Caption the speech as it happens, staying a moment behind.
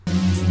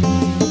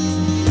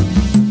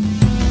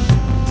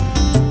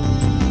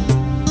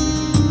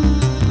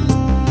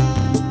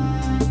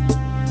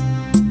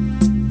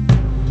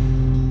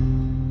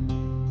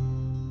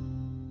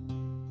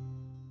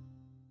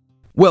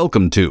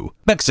Welcome to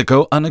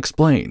Mexico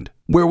Unexplained,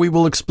 where we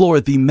will explore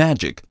the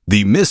magic,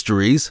 the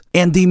mysteries,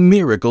 and the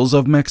miracles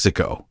of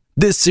Mexico.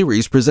 This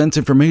series presents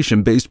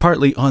information based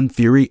partly on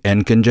theory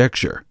and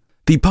conjecture.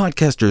 The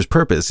podcaster's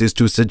purpose is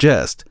to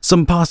suggest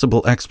some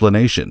possible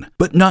explanation,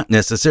 but not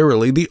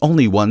necessarily the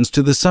only ones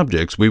to the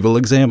subjects we will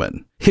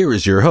examine. Here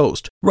is your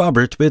host,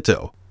 Robert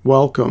Bitto.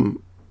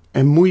 Welcome,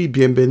 and muy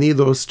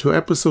bienvenidos to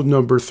episode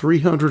number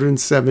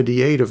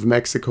 378 of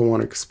Mexico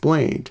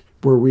Unexplained,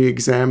 where we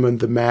examine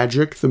the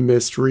magic, the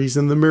mysteries,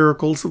 and the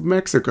miracles of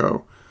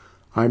Mexico.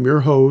 I'm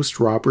your host,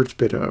 Robert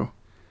Bitto.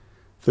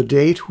 The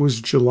date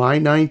was July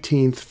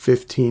 19th,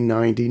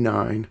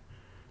 1599.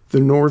 The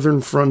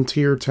northern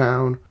frontier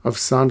town of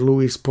San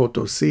Luis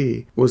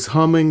Potosí was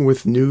humming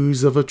with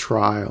news of a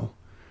trial.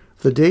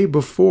 The day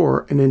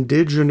before, an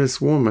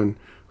indigenous woman,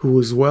 who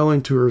was well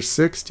into her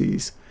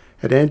 60s,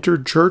 had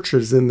entered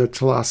churches in the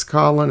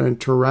Tlaxcalan and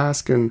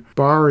Tarascan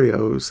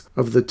barrios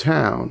of the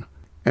town,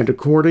 and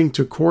according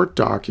to court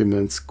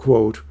documents,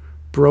 quote,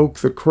 broke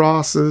the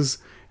crosses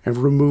and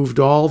removed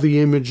all the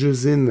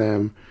images in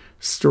them,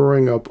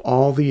 stirring up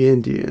all the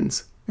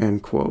Indians,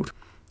 end quote.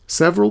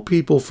 Several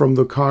people from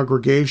the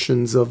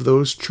congregations of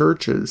those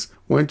churches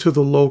went to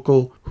the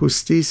local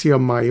Justicia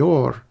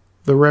Mayor,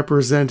 the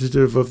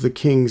representative of the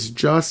king's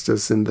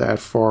justice in that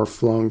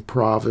far-flung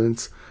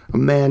province, a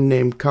man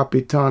named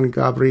Capitan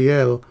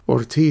Gabriel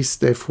Ortiz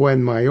de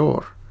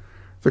Fuenmayor.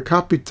 The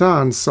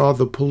Capitan saw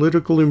the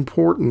political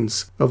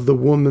importance of the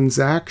woman's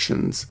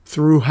actions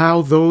through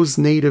how those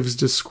natives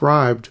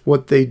described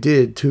what they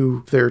did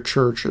to their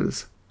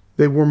churches.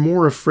 They were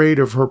more afraid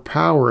of her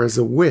power as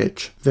a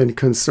witch than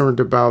concerned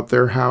about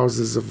their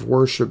houses of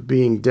worship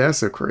being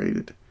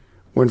desecrated.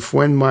 When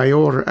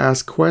Fuenmayor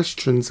asked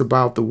questions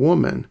about the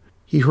woman,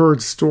 he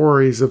heard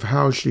stories of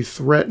how she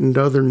threatened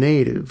other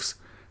natives,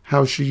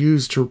 how she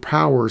used her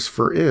powers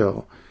for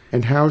ill,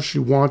 and how she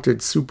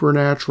wanted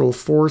supernatural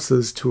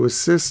forces to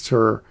assist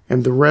her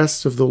and the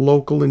rest of the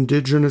local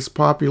indigenous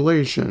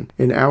population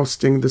in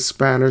ousting the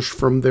Spanish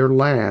from their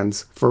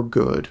lands for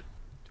good.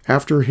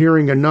 After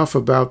hearing enough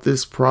about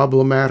this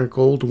problematic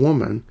old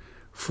woman,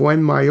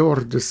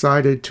 Fuenmayor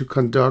decided to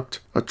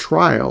conduct a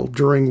trial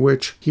during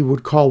which he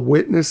would call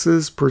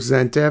witnesses,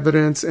 present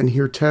evidence, and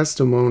hear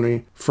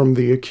testimony from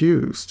the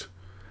accused.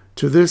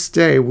 To this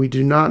day, we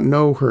do not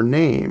know her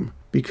name,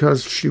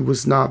 because she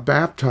was not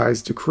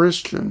baptized a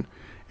Christian,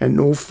 and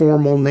no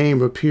formal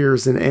name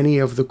appears in any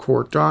of the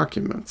court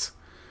documents.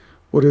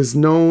 What is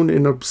known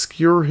in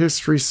obscure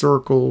history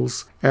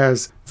circles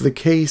as the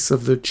case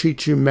of the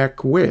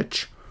Chichimec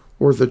witch,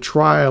 or the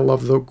trial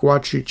of the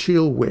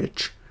Guachichil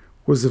witch,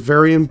 was a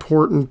very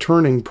important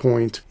turning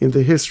point in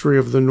the history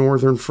of the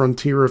northern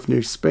frontier of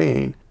New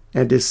Spain,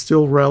 and is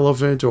still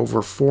relevant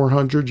over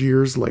 400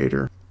 years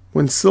later.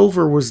 When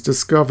silver was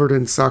discovered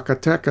in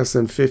Zacatecas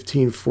in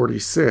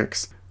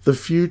 1546, the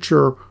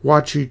future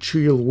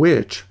Guachichil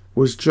witch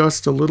was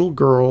just a little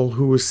girl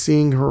who was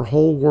seeing her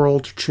whole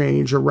world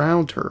change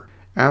around her.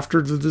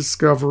 After the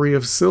discovery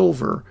of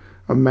silver,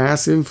 a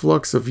mass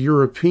influx of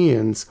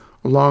Europeans,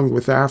 along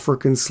with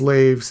African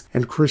slaves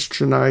and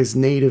Christianized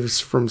natives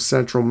from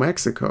central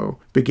Mexico,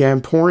 began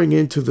pouring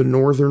into the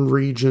northern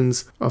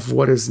regions of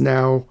what is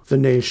now the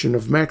nation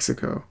of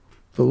Mexico.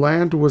 The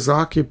land was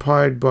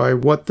occupied by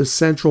what the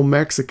Central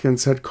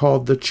Mexicans had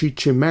called the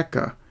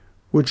Chichimeca,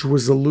 which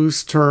was a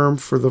loose term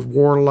for the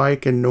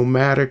warlike and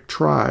nomadic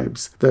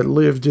tribes that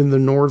lived in the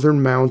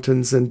northern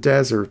mountains and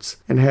deserts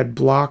and had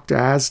blocked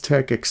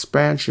Aztec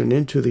expansion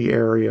into the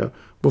area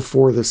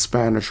before the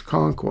Spanish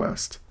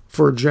conquest.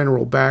 For a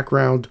general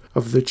background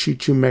of the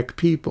Chichimec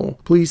people,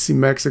 please see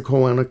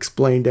Mexico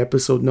Unexplained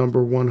episode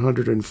number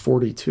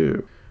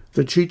 142.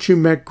 The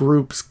Chichimec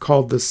groups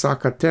called the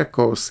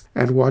Zacatecos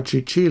and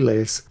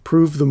Huachichiles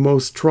proved the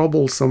most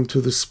troublesome to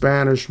the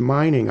Spanish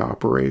mining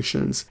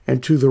operations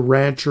and to the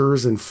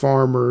ranchers and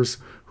farmers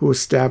who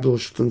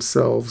established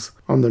themselves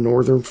on the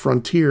northern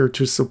frontier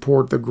to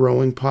support the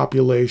growing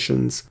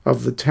populations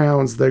of the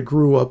towns that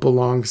grew up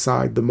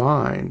alongside the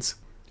mines.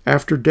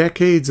 After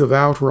decades of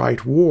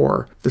outright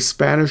war, the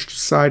Spanish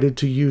decided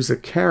to use a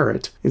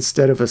carrot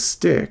instead of a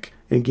stick,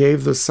 and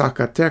gave the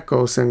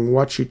Zacatecos and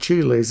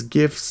Huachichiles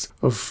gifts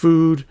of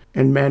food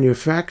and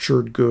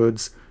manufactured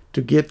goods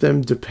to get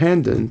them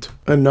dependent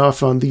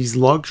enough on these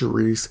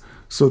luxuries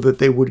so that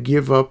they would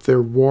give up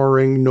their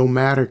warring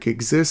nomadic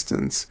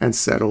existence and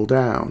settle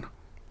down.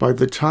 By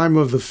the time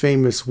of the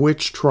famous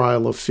witch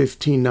trial of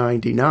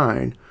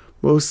 1599,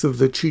 most of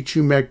the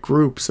Chichimec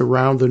groups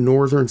around the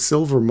northern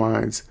silver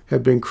mines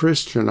had been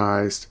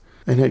Christianized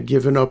and had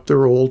given up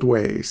their old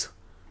ways.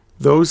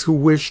 Those who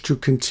wished to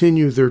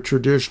continue their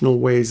traditional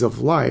ways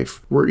of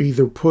life were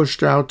either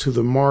pushed out to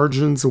the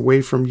margins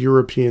away from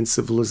European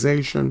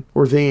civilization,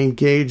 or they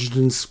engaged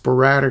in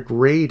sporadic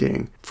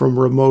raiding from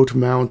remote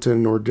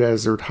mountain or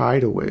desert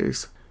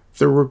hideaways.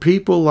 There were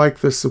people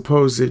like the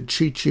supposed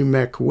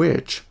Chichimec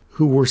witch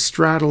who were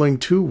straddling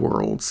two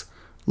worlds,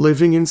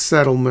 living in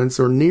settlements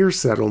or near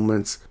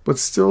settlements, but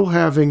still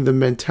having the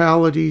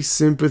mentality,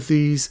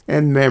 sympathies,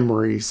 and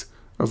memories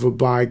of a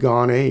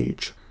bygone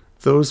age.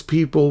 Those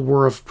people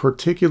were of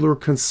particular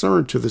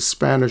concern to the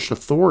Spanish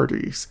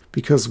authorities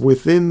because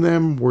within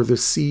them were the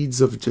seeds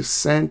of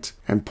dissent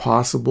and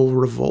possible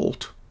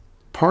revolt.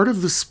 Part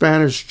of the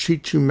Spanish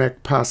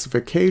Chichimec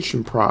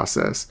pacification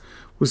process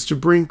was to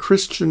bring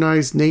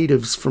Christianized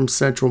natives from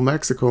central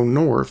Mexico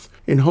north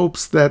in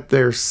hopes that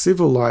their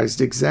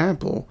civilized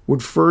example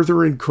would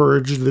further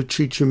encourage the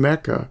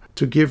Chichimeca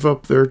to give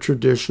up their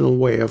traditional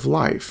way of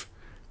life.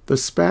 The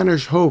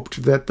Spanish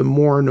hoped that the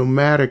more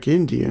nomadic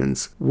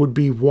Indians would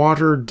be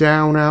watered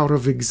down out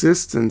of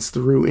existence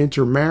through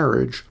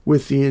intermarriage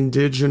with the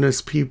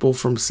indigenous people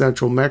from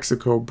central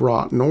Mexico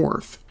brought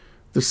north.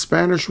 The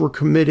Spanish were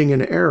committing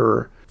an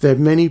error that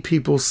many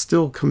people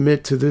still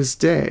commit to this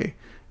day,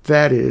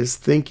 that is,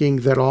 thinking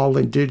that all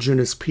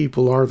indigenous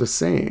people are the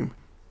same.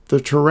 The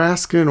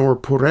Tarascan or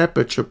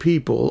Purepecha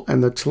people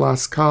and the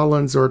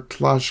Tlaxcalans or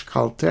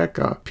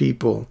Tlaxcalteca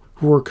people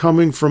who were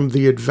coming from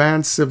the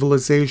advanced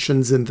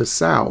civilizations in the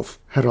south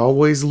had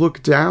always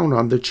looked down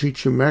on the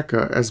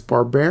Chichimeca as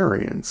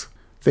barbarians.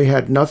 They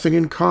had nothing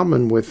in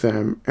common with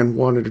them and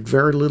wanted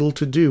very little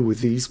to do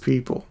with these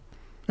people.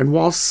 And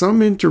while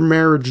some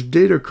intermarriage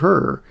did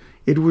occur,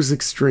 it was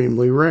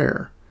extremely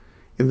rare.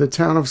 In the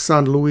town of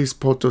San Luis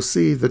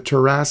Potosí, the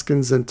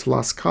Tarascans and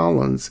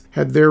Tlaxcalans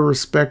had their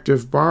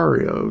respective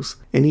barrios,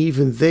 and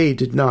even they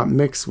did not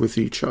mix with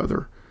each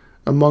other.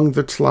 Among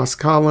the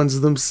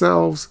Tlaxcalans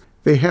themselves,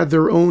 they had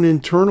their own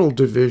internal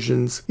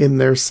divisions in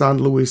their San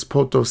Luis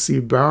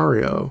Potosí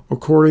barrio,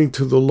 according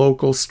to the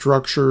local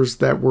structures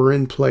that were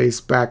in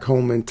place back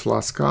home in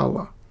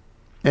Tlaxcala.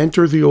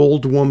 Enter the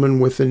old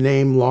woman with a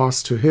name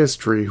lost to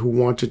history who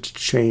wanted to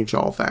change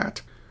all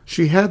that.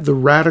 She had the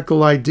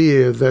radical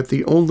idea that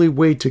the only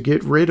way to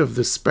get rid of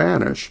the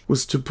Spanish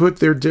was to put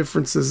their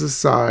differences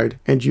aside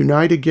and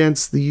unite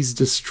against these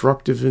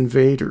destructive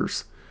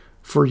invaders.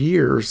 For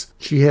years,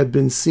 she had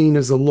been seen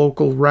as a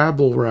local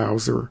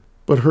rabble-rouser,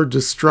 but her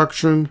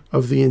destruction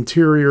of the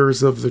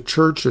interiors of the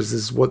churches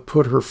is what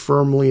put her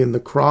firmly in the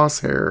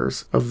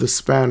crosshairs of the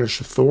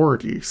Spanish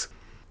authorities.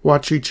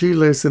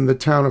 Huachichiles in the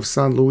town of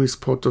San Luis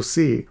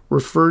Potosí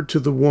referred to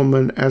the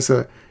woman as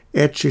a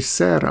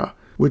hechicera,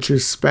 which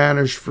is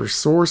Spanish for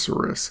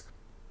sorceress,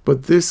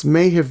 but this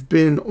may have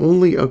been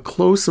only a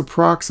close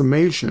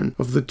approximation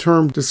of the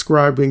term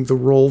describing the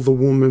role the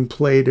woman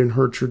played in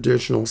her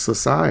traditional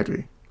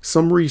society.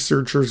 Some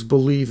researchers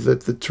believe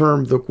that the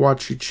term the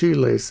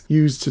Huachichiles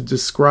used to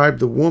describe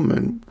the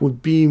woman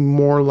would be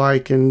more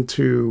likened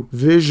to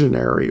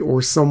visionary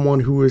or someone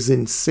who is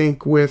in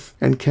sync with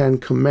and can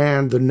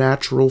command the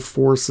natural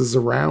forces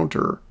around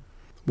her.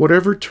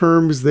 Whatever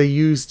terms they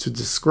used to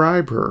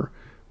describe her,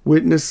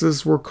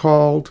 witnesses were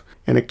called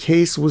and a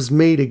case was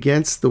made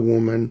against the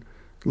woman,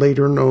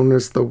 later known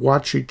as the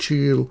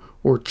Huachichil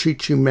or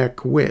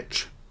Chichimec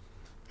witch.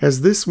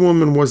 As this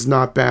woman was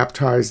not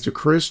baptized a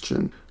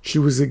Christian, she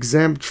was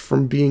exempt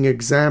from being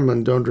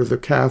examined under the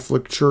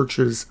Catholic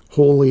Church's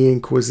Holy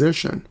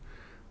Inquisition.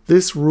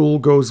 This rule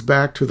goes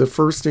back to the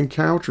first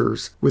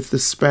encounters with the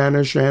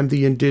Spanish and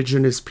the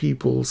indigenous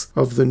peoples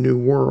of the New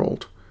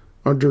World.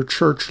 Under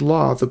church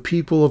law, the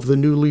people of the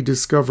newly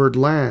discovered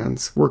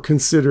lands were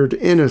considered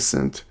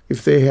innocent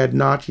if they had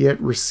not yet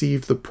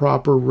received the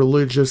proper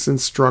religious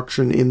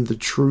instruction in the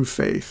true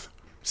faith.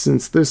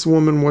 Since this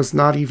woman was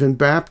not even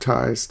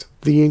baptized,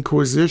 the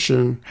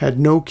Inquisition had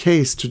no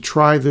case to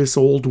try this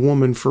old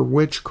woman for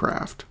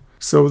witchcraft.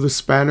 So the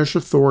Spanish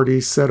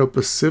authorities set up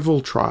a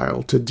civil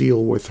trial to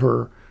deal with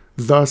her,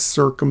 thus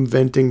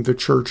circumventing the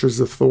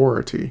church's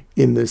authority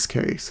in this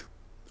case.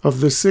 Of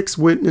the 6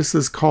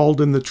 witnesses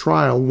called in the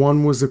trial,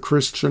 1 was a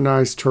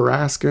Christianized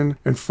Tarascan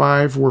and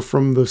 5 were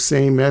from the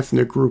same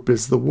ethnic group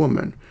as the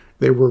woman.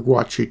 They were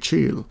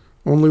Huachichil.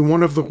 Only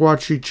one of the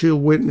Huachichil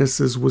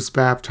witnesses was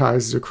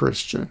baptized a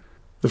Christian.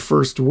 The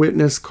first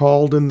witness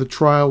called in the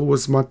trial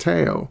was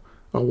Mateo,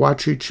 a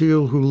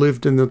Huachichil who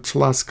lived in the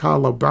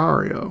Tlaxcala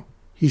barrio.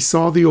 He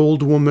saw the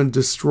old woman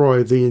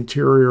destroy the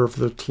interior of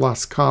the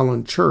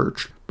Tlaxcalan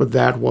church, but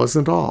that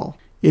wasn't all.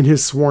 In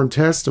his sworn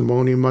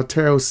testimony,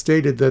 Mateo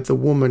stated that the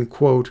woman,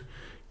 quote,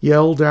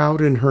 yelled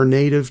out in her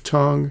native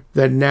tongue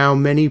that now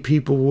many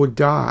people would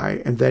die,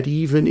 and that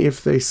even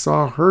if they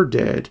saw her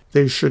dead,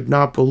 they should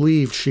not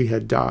believe she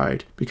had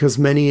died, because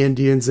many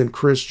Indians and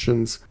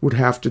Christians would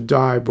have to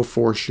die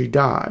before she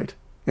died.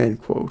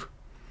 End quote.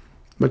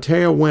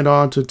 Mateo went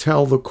on to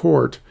tell the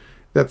court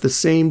that the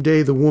same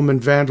day the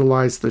woman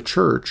vandalized the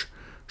church,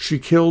 she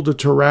killed a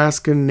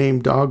Tarascan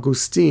named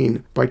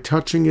Agustin by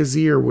touching his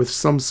ear with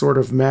some sort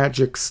of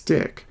magic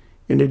stick.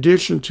 In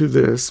addition to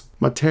this,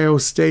 Mateo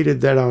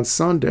stated that on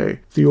Sunday,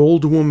 the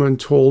old woman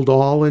told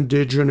all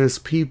indigenous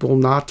people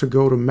not to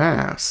go to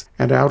Mass,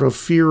 and out of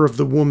fear of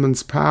the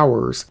woman's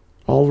powers,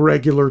 all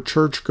regular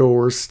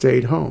churchgoers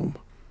stayed home.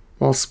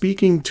 While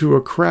speaking to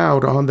a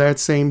crowd on that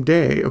same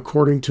day,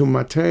 according to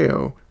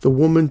Mateo, the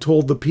woman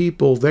told the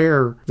people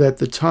there that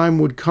the time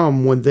would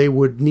come when they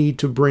would need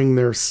to bring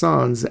their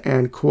sons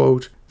and,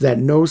 quote, that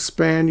no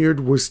Spaniard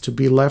was to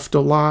be left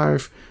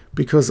alive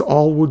because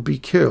all would be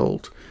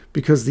killed,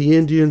 because the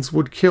Indians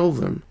would kill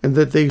them, and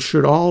that they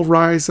should all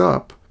rise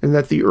up, and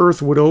that the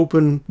earth would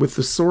open with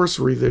the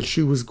sorcery that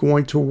she was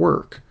going to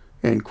work,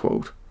 end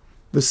quote.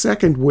 The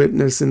second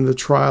witness in the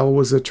trial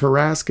was a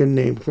Tarascan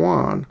named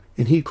Juan,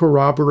 and he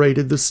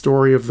corroborated the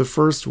story of the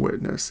first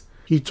witness.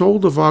 He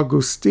told of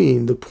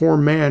Agustin, the poor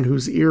man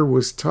whose ear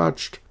was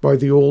touched by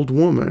the old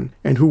woman,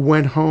 and who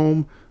went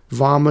home,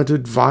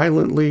 vomited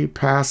violently,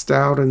 passed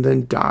out, and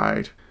then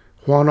died.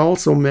 Juan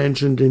also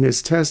mentioned in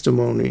his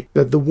testimony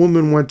that the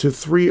woman went to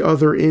 3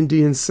 other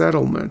Indian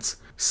settlements,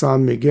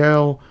 San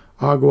Miguel,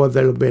 Agua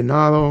del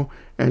Venado,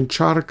 and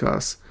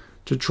Charcas,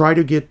 to try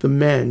to get the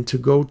men to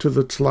go to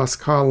the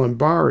Tlaxcalan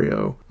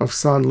barrio of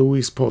San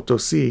Luis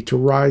Potosí to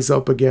rise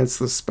up against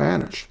the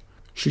Spanish.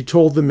 She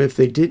told them if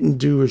they didn't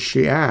do as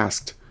she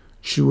asked,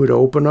 she would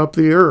open up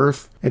the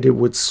earth and it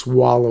would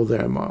swallow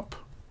them up.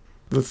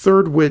 The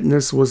third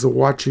witness was a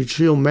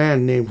Huachichil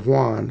man named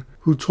Juan,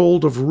 who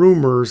told of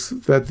rumors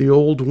that the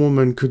old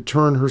woman could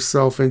turn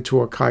herself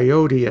into a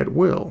coyote at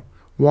will.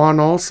 Juan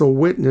also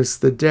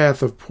witnessed the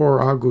death of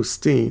poor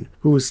Agustin,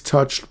 who was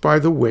touched by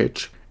the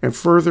witch, and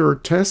further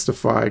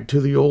testified to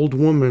the old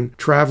woman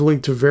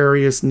traveling to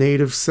various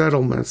native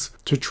settlements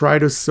to try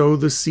to sow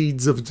the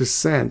seeds of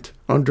dissent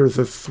under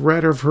the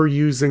threat of her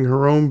using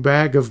her own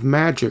bag of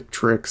magic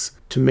tricks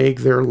to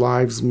make their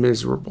lives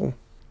miserable.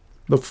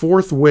 The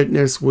fourth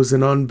witness was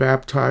an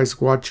unbaptized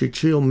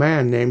Huachichil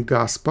man named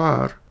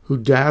Gaspar, who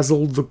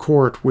dazzled the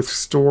court with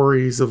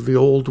stories of the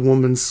old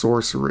woman's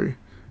sorcery.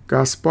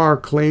 Gaspar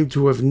claimed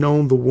to have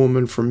known the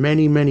woman for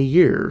many, many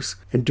years,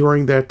 and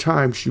during that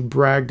time she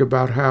bragged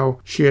about how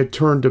she had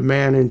turned a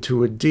man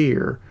into a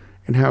deer,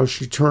 and how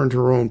she turned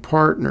her own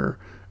partner,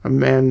 a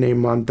man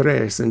named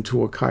Andres,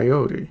 into a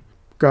coyote.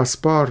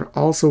 Gaspar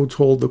also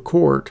told the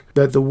court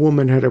that the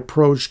woman had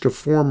approached a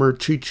former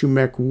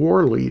Chichimec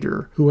war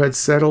leader who had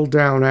settled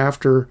down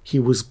after he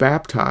was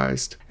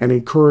baptized and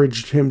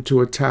encouraged him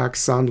to attack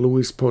San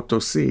Luis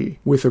Potosí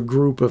with a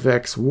group of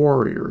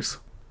ex-warriors.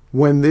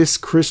 When this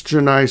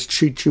Christianized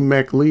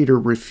Chichimec leader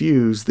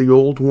refused, the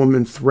old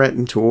woman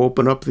threatened to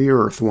open up the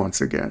earth once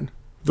again.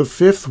 The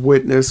fifth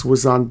witness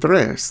was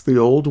Andres, the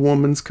old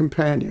woman's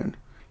companion.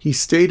 He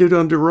stated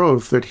under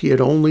oath that he had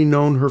only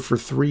known her for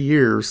 3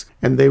 years,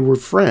 and they were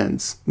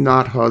friends,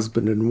 not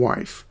husband and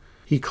wife.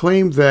 He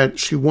claimed that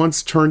she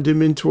once turned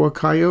him into a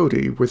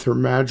coyote with her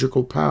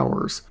magical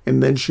powers,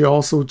 and then she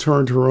also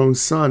turned her own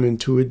son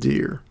into a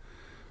deer.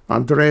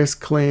 Andres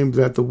claimed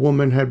that the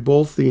woman had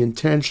both the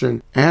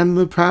intention and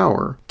the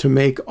power to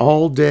make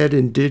all dead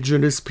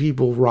indigenous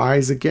people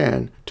rise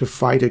again to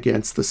fight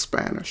against the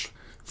Spanish.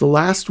 The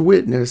last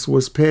witness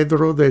was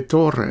Pedro de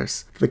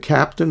Torres, the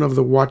captain of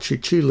the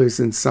Huachichiles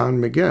in San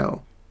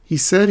Miguel. He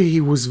said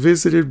he was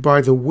visited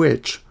by the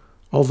witch,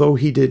 although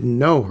he didn't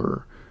know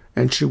her,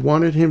 and she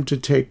wanted him to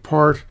take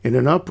part in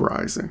an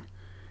uprising.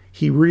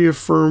 He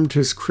reaffirmed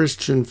his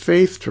Christian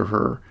faith to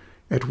her,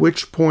 at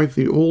which point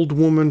the old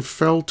woman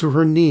fell to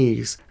her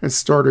knees and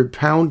started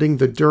pounding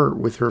the dirt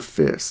with her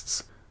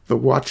fists. The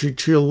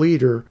Huachichil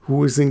leader, who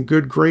was in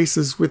good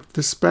graces with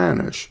the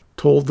Spanish,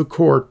 told the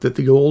court that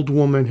the old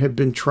woman had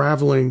been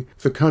traveling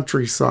the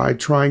countryside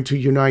trying to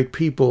unite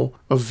people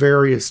of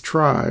various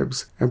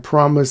tribes and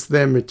promised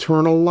them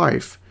eternal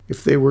life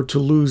if they were to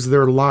lose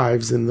their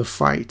lives in the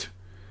fight.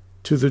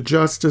 To the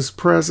justice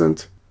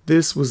present,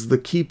 this was the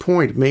key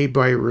point made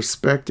by a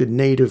respected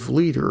native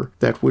leader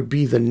that would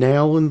be the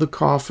nail in the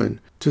coffin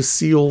to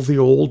seal the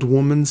old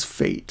woman's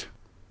fate.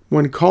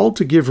 When called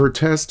to give her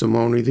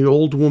testimony, the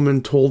old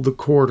woman told the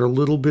court a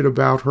little bit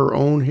about her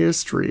own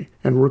history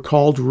and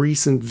recalled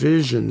recent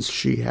visions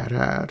she had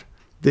had.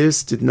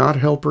 This did not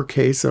help her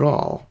case at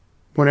all.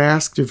 When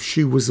asked if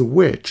she was a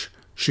witch,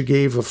 she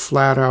gave a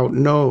flat-out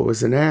no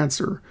as an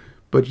answer,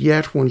 but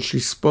yet when she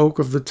spoke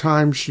of the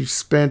time she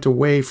spent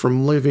away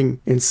from living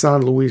in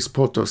San Luis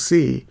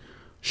Potosí,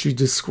 she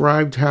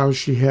described how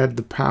she had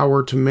the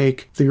power to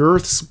make the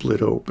earth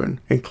split open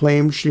and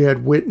claimed she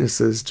had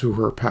witnesses to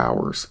her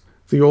powers.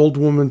 The old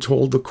woman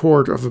told the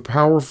court of a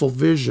powerful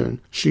vision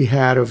she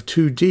had of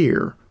 2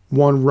 deer,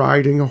 one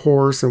riding a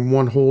horse and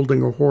one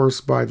holding a horse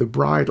by the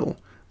bridle.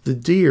 The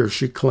deer,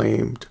 she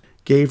claimed,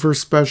 gave her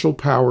special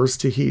powers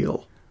to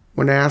heal.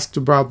 When asked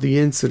about the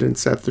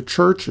incidents at the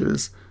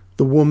churches,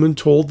 the woman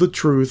told the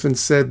truth and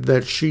said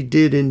that she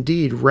did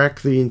indeed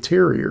wreck the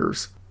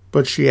interiors,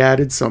 but she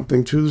added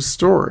something to the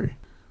story.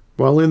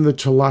 While in the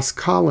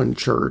Tlaxcalan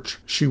church,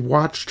 she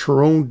watched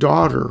her own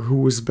daughter, who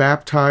was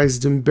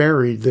baptized and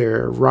buried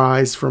there,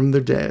 rise from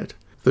the dead.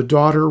 The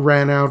daughter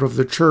ran out of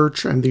the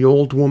church and the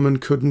old woman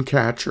couldn't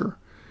catch her.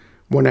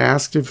 When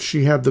asked if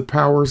she had the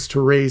powers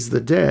to raise the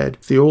dead,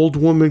 the old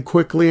woman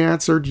quickly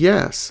answered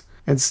yes,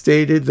 and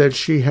stated that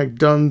she had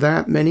done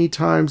that many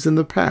times in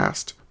the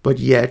past, but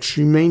yet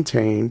she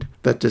maintained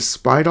that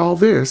despite all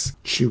this,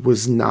 she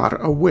was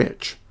not a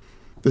witch.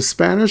 The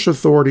Spanish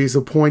authorities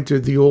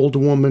appointed the old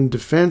woman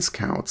defense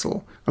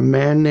counsel, a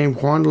man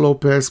named Juan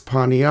Lopez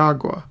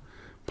Paniagua.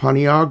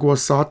 Paniagua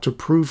sought to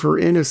prove her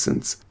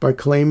innocence by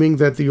claiming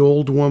that the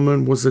old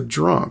woman was a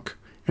drunk,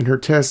 and her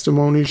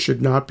testimony should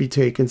not be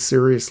taken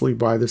seriously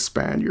by the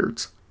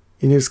Spaniards.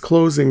 In his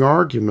closing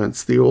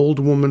arguments, the old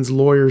woman's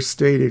lawyer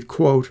stated,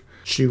 quote,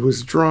 "She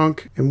was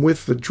drunk, and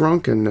with the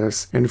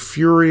drunkenness and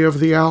fury of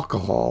the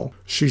alcohol,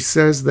 she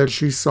says that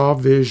she saw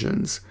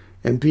visions,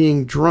 and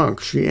being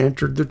drunk, she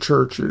entered the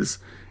churches,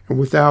 and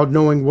without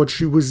knowing what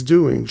she was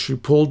doing, she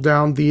pulled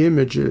down the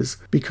images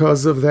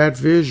because of that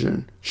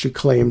vision she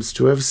claims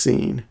to have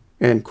seen."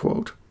 End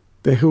quote.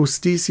 The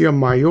Justicia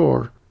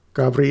Mayor,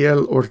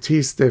 Gabriel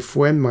Ortiz de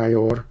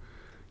Fuenmayor,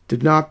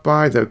 did not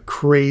buy the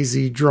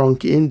crazy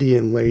drunk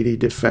Indian lady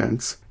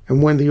defense,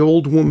 and when the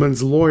old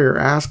woman's lawyer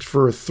asked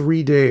for a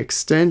 3-day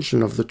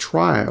extension of the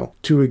trial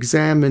to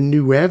examine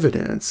new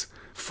evidence,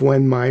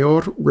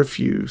 Fuenmayor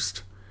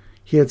refused.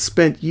 He had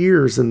spent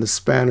years in the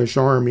Spanish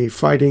army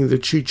fighting the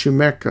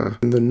Chichimec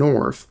in the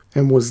north,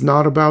 and was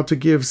not about to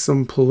give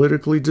some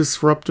politically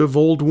disruptive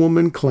old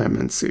woman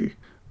clemency.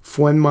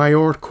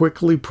 Fuenmayor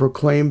quickly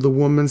proclaimed the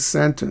woman's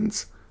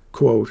sentence,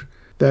 quote,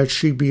 "that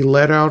she be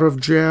let out of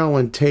jail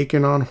and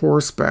taken on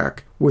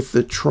horseback, with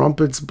the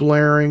trumpets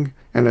blaring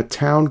and a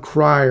town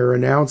crier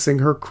announcing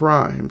her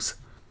crimes,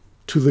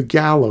 to the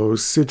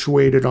gallows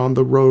situated on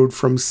the road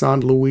from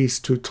San Luis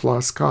to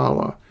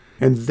Tlaxcala,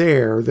 and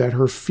there that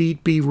her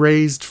feet be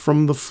raised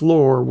from the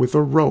floor with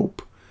a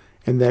rope,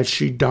 and that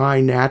she die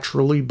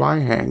naturally by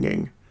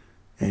hanging."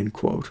 End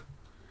quote.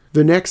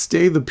 The next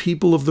day, the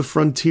people of the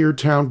frontier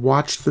town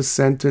watched the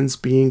sentence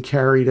being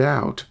carried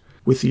out,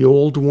 with the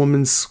old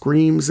woman's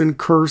screams and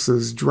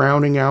curses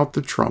drowning out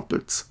the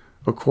trumpets.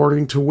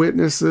 According to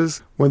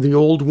witnesses, when the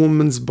old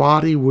woman's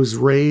body was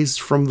raised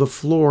from the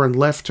floor and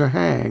left to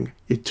hang,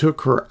 it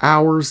took her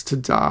hours to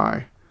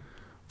die.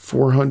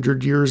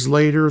 400 years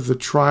later, the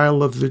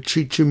trial of the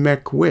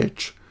Chichimec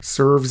witch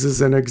serves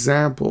as an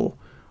example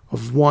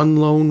of one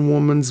lone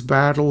woman's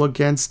battle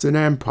against an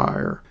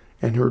empire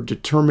and her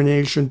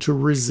determination to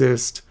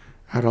resist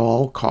at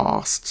all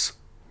costs.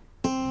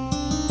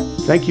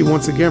 Thank you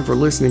once again for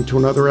listening to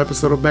another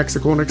episode of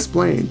Mexico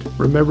Unexplained.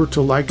 Remember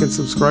to like and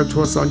subscribe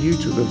to us on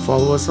YouTube and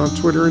follow us on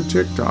Twitter and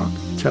TikTok.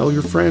 Tell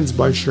your friends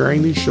by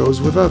sharing these shows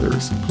with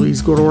others.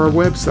 Please go to our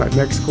website,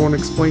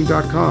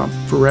 MexicoUnexplained.com,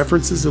 for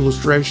references,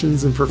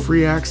 illustrations, and for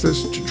free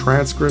access to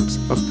transcripts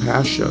of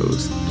past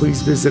shows.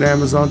 Please visit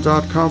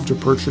Amazon.com to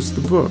purchase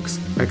the books,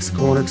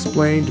 Mexico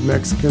Unexplained,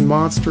 Mexican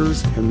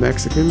Monsters, and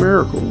Mexican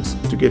Miracles,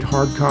 to get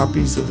hard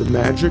copies of the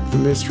magic, the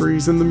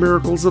mysteries, and the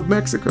miracles of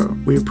Mexico.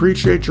 We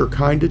appreciate your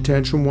kind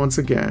attention once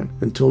again.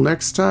 Until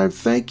next time,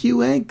 thank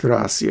you and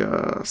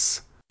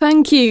gracias.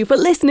 Thank you for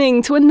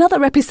listening to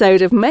another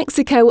episode of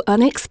Mexico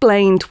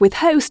Unexplained with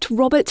host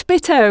Robert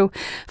Bitto.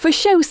 For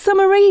show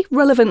summary,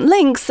 relevant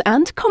links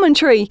and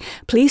commentary,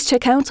 please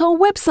check out our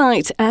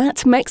website at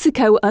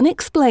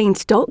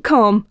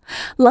mexicounexplained.com.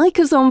 Like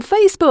us on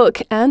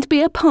Facebook and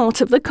be a part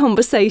of the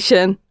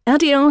conversation.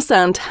 Adios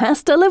and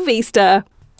hasta la vista.